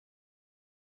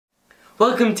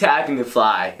Welcome to Acting the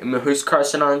Fly. I'm your host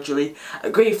Carson. A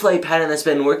great fly pattern that's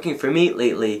been working for me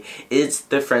lately is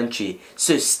the Frenchie.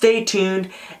 So stay tuned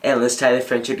and let's tie the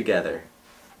Frenchie together.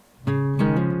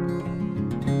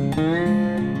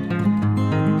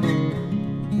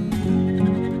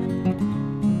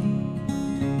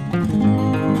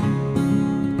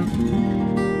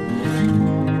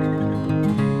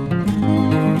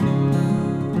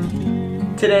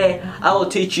 Today, I will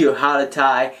teach you how to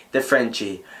tie the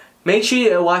Frenchie. Make sure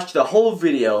you watch the whole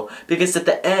video because at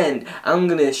the end, I'm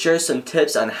going to share some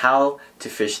tips on how to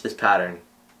fish this pattern.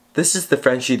 This is the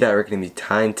Frenchie that we're going to be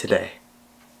tying today.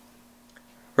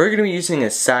 We're going to be using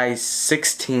a size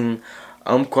 16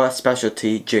 Umpqua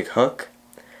specialty jig hook.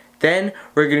 Then,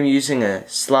 we're going to be using a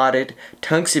slotted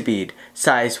Tungsten bead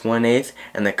size 1/8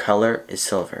 and the color is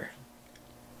silver.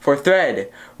 For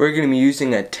thread, we're going to be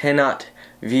using a 10-aught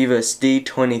Veevus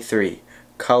D23,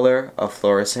 color of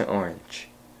fluorescent orange.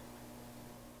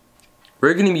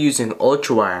 We're going to be using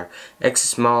ultra wire, extra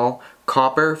small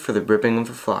copper for the ribbing of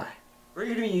the fly. We're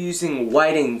going to be using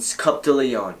Whiting's Cup de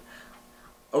Leon.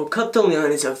 Cup de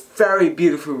Leon is a very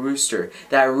beautiful rooster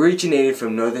that originated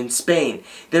from northern Spain.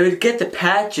 They would get the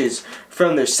patches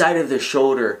from the side of their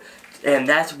shoulder, and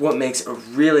that's what makes a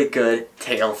really good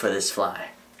tail for this fly.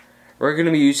 We're going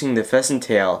to be using the pheasant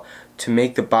tail to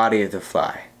make the body of the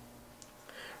fly.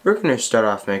 We're going to start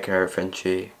off making our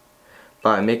Frenchie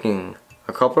by making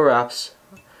a couple wraps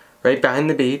right behind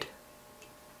the bead.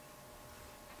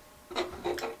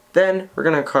 Then we're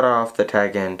going to cut off the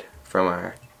tag end from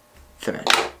our thread.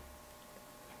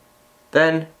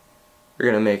 Then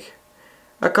we're going to make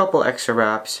a couple extra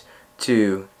wraps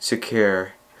to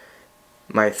secure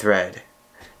my thread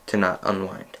to not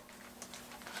unwind.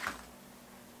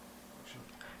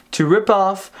 To rip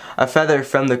off a feather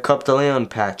from the Cup de Leon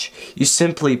patch, you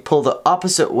simply pull the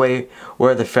opposite way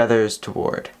where the feather is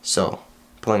toward. So,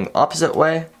 pulling the opposite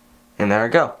way, and there we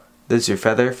go. This is your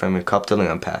feather from your Cup de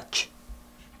Leon patch.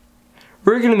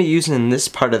 We're going to be using this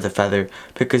part of the feather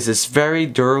because it's very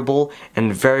durable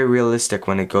and very realistic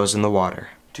when it goes in the water.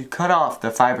 To cut off the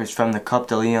fibers from the Cup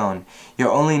de Leon, you'll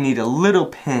only need a little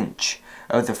pinch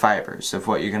of the fibers of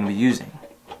what you're going to be using.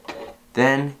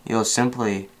 Then, you'll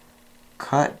simply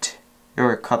cut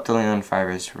your Cup de Leon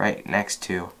fibers right next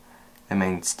to the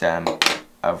main stem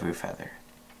of your feather.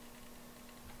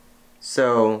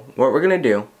 So what we're going to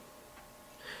do,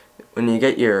 when you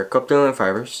get your Cup de Leon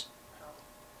fibers,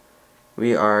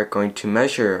 we are going to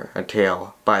measure a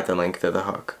tail by the length of the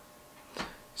hook.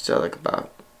 So like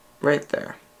about right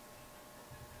there.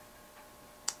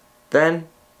 Then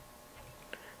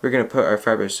we're going to put our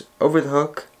fibers over the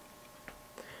hook.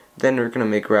 Then we're going to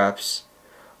make wraps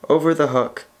over the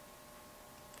hook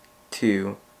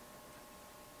to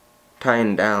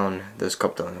tying down those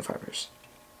Cup de Leon fibers.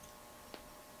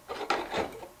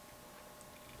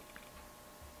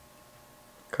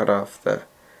 Cut off the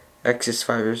excess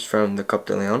fibers from the Cup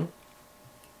de Leon.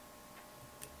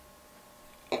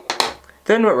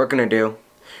 Then what we're going to do,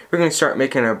 we're going to start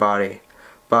making our body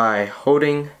by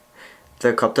holding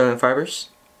the Cup de Leon fibers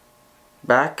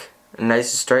back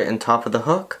nice and straight on top of the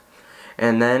hook,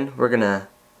 and then we're going to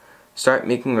start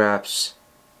making wraps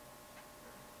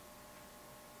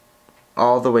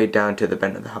all the way down to the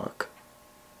bend of the hook.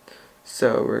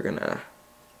 So we're gonna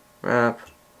wrap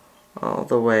all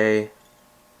the way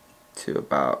to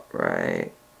about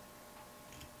right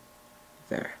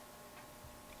there.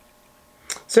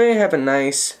 So you have a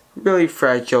nice, really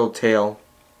fragile tail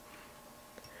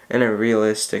and a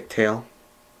realistic tail.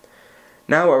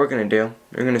 Now what we're gonna do,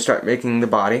 we're gonna start making the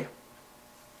body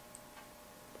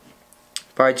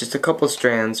by just a couple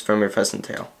strands from your pheasant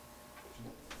tail.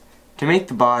 To make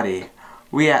the body,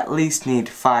 we at least need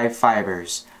 5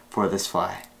 fibers for this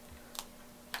fly.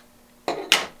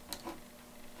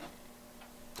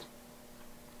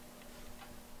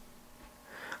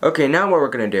 Okay, now what we're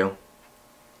going to do,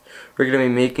 we're going to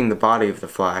be making the body of the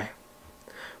fly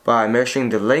by measuring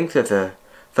the length of the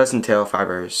pheasant tail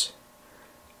fibers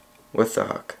with the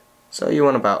hook. So you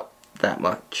want about that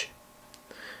much.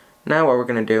 Now what we're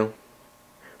going to do,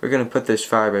 we're going to put those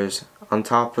fibers on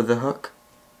top of the hook,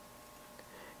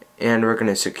 and we're going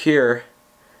to secure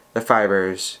the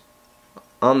fibers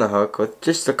on the hook with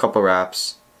just a couple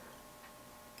wraps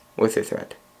with your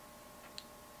thread.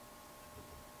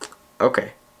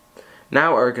 Okay,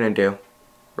 now what we're going to do,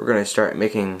 we're going to start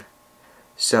making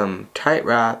some tight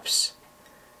wraps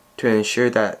to ensure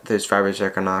that those fibers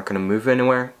are not going to move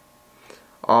anywhere,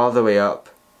 all the way up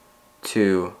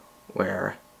to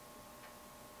where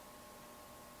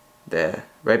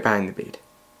right behind the bead.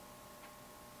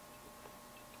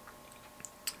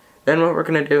 Then what we're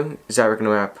going to do is that we're going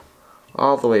to wrap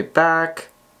all the way back,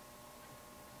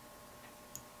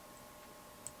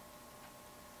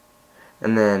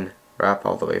 and then wrap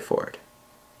all the way forward.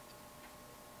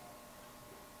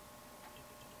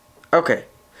 Okay,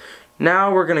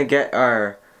 now we're gonna get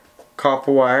our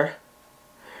copper wire.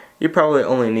 You probably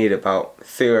only need about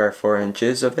 3 or 4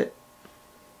 inches of it.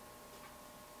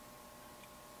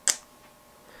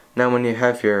 Now when you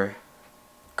have your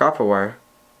copper wire,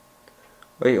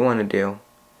 what you want to do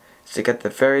is to get the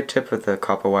very tip of the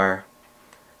copper wire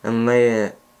and lay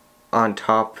it on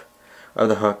top of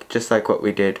the hook, just like what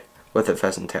we did with the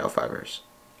pheasant tail fibers.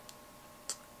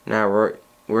 Now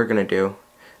we're gonna do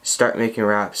is start making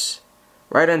wraps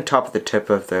right on top of the tip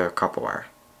of the copper wire.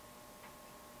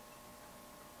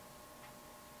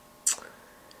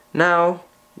 Now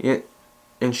you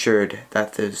ensured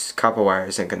that this copper wire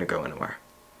isn't going to go anywhere.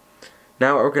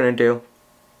 Now what we're going to do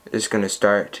is going to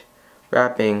start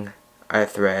wrapping our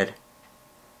thread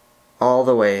all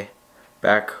the way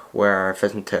back where our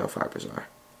pheasant tail fibers are.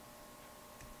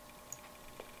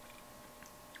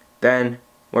 Then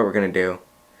what we're going to do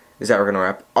is that we're going to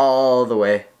wrap all the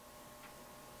way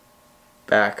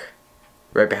back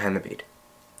right behind the bead.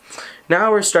 Now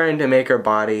we're starting to make our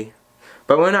body,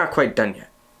 but we're not quite done yet.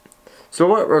 So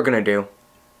what we're going to do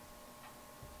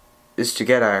is to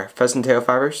get our pheasant tail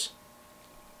fibers,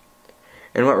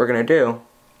 and what we're going to do,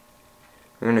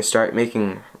 we're going to start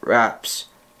making wraps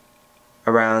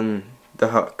around the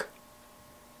hook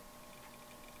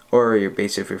or your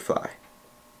base of your fly.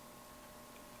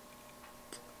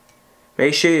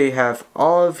 Make sure you have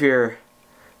all of your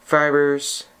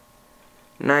fibers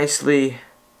nicely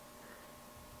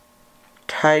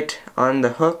tight on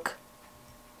the hook.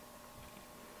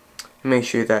 Make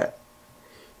sure that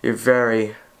you're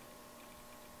very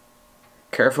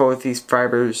careful with these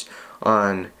fibers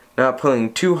on not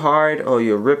pulling too hard or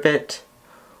you'll rip it,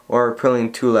 or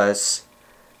pulling too less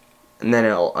and then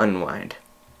it'll unwind.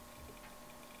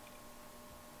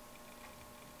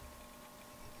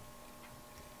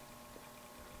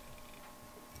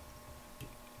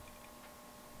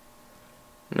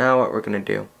 Now what we're going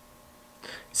to do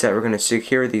is that we're going to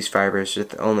secure these fibers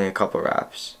with only a couple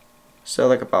wraps. So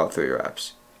like about 3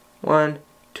 wraps. 1,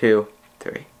 2,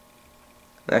 3.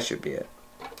 That should be it.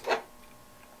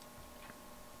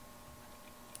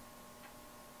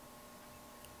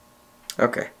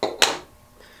 Okay.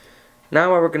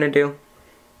 Now what we're going to do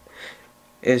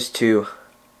is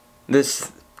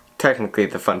this technically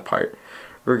the fun part.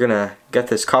 We're going to get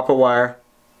this copper wire,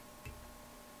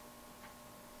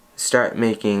 start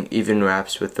making even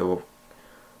wraps with the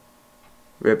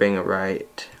ribbing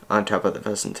right on top of the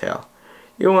pheasant tail.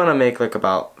 You want to make like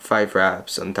about 5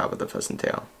 wraps on top of the pheasant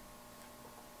tail.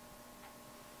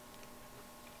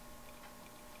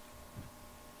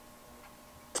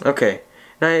 Okay,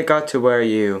 now you got to where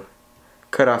you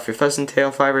cut off your pheasant tail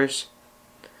fibers,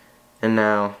 and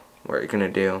now what you're going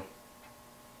to do,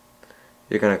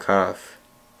 you're going to cut off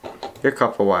your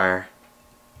copper wire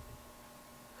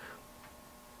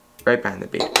right behind the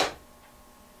bead.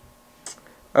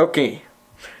 Okay,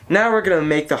 now we're going to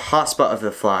make the hot spot of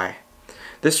the fly.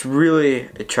 This really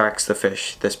attracts the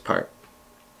fish, this part.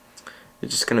 You're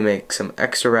just going to make some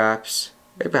extra wraps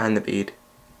right behind the bead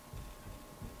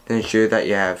to ensure that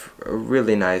you have a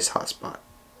really nice hot spot.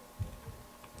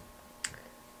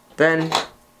 Then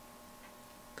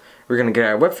we're going to get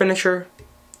our whip finisher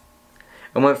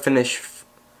and we'll finish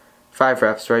 5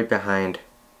 wraps right behind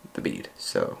the bead.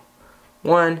 So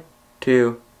 1,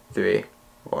 2, 3,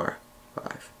 4,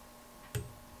 5.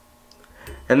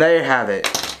 And there you have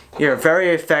it. Your very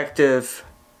effective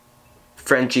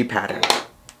Frenchie pattern.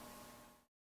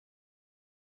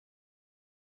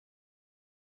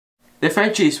 The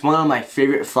Frenchie is one of my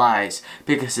favorite flies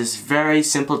because it's very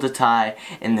simple to tie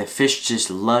and the fish just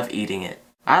love eating it.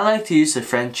 I like to use the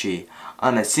Frenchie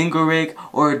on a single rig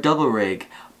or a double rig,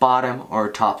 bottom or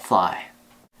top fly.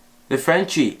 The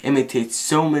Frenchie imitates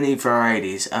so many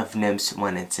varieties of nymphs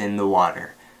when it's in the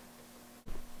water.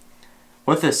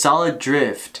 With a solid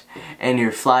drift and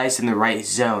your flies in the right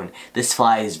zone, this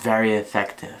fly is very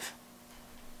effective.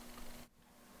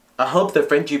 I hope the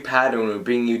Frenchie pattern will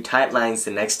bring you tight lines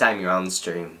the next time you're on the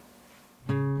stream.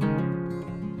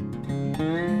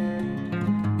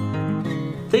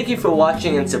 Thank you for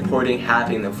watching and supporting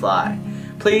Having the Fly.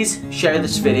 Please share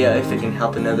this video if it can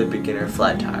help another beginner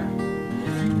fly tyer.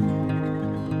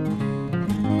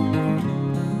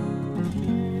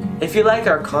 If you like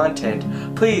our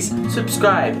content, please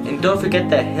subscribe and don't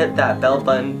forget to hit that bell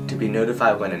button to be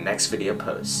notified when the next video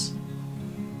posts.